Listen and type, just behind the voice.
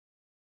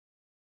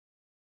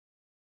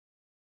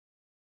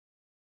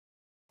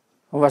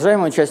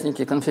Уважаемые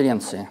участники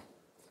конференции,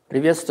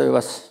 приветствую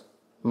вас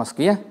в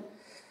Москве,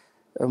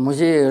 в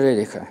Музее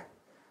Рериха.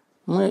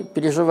 Мы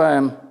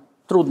переживаем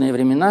трудные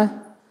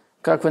времена.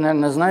 Как вы,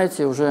 наверное,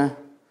 знаете, уже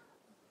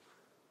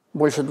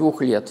больше 2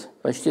 лет,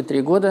 почти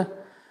 3 года,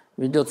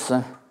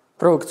 ведется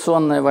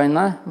провокационная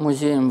война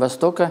Музеем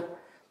Востока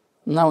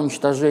на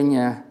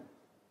уничтожение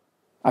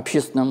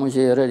общественного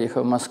музея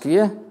Рериха в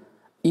Москве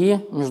и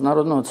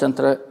Международного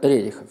Центра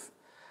Рерихов.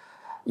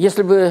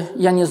 Если бы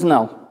я не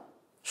знал,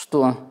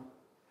 что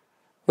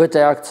в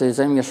этой акции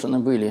замешаны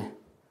были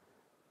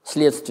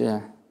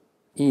следствие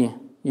и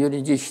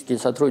юридические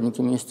сотрудники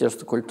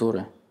Министерства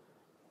культуры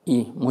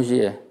и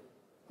Музея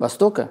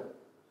Востока,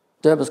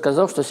 то я бы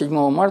сказал, что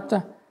 7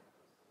 марта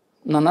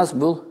на нас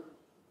был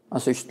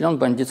осуществлен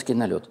бандитский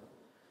налет.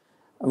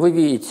 Вы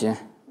видите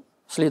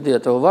следы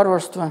этого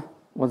варварства.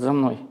 Вот за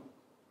мной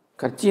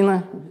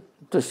картина,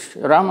 то есть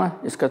рама,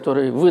 из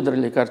которой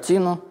выдрали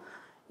картину,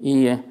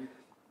 и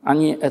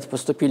они это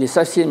поступили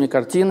со всеми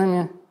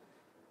картинами,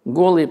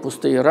 голые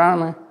пустые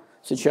рамы.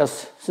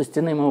 Сейчас со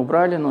стены мы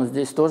убрали, но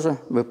здесь тоже,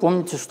 вы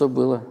помните, что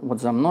было вот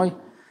за мной,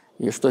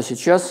 и что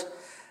сейчас.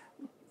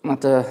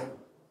 Это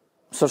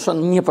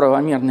совершенно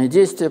неправомерное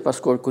действие,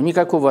 поскольку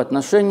никакого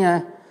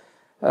отношения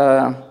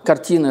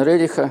картины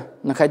Рериха,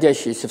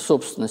 находящиеся в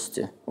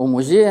собственности у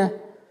музея,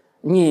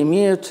 не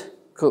имеют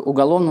к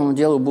уголовному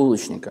делу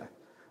булочника.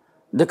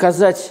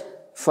 Доказать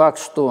факт,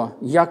 что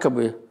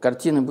якобы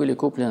картины были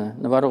куплены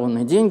на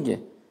ворованные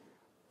деньги,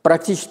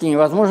 практически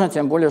невозможно,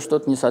 тем более, что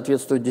это не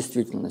соответствует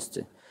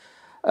действительности.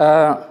 У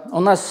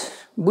нас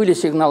были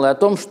сигналы о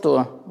том,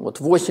 что вот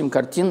 8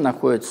 картин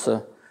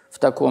находятся в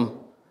таком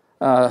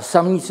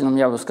сомнительном,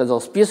 я бы сказал,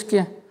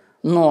 списке,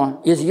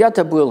 но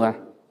изъято было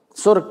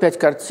 45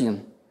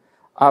 картин,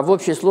 а в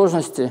общей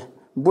сложности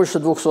больше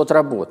 200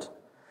 работ.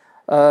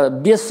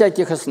 Без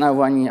всяких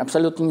оснований,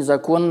 абсолютно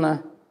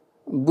незаконно,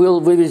 был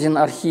вывезен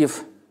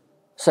архив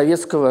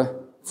Советского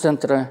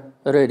Центра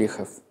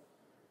Рерихов.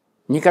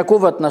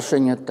 Никакого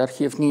отношения этот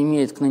архив не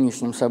имеет к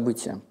нынешним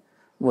событиям.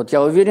 Вот,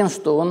 я уверен,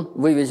 что он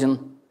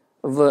вывезен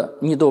в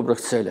недобрых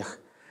целях.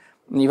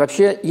 И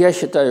вообще я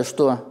считаю,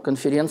 что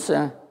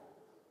конференция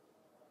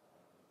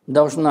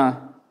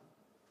должна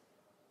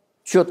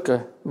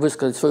четко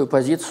высказать свою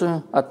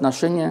позицию,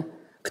 отношение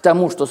к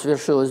тому, что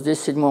совершилось здесь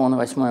с 7 на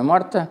 8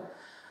 марта.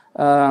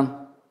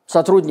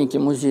 Сотрудники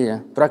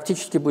музея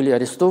практически были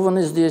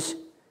арестованы здесь.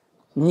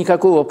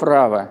 Никакого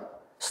права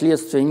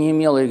следствие не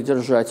имело их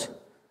держать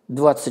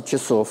 20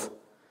 часов.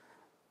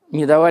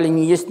 Не давали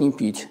ни есть, ни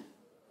пить.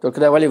 Только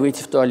давали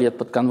выйти в туалет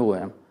под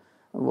конвоем.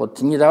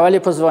 Вот. Не давали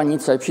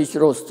позвонить, сообщить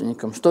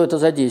родственникам, что это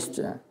за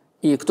действие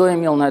и кто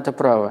имел на это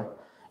право.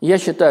 Я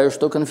считаю,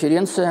 что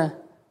конференция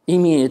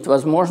имеет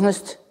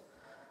возможность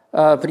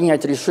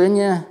принять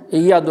решение, и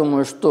я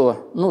думаю,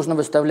 что нужно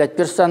выставлять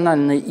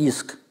персональный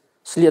иск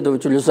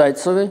следователю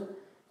Зайцевой,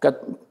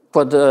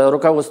 под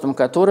руководством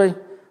которой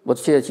вот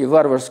все эти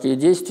варварские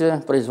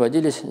действия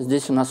производились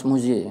здесь у нас в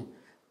музее.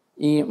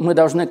 И мы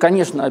должны,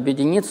 конечно,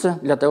 объединиться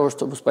для того,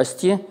 чтобы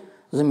спасти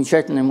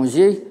замечательный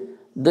музей,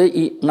 да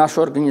и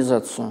нашу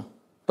организацию,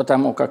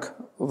 потому как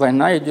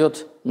война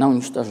идет на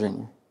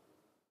уничтожение.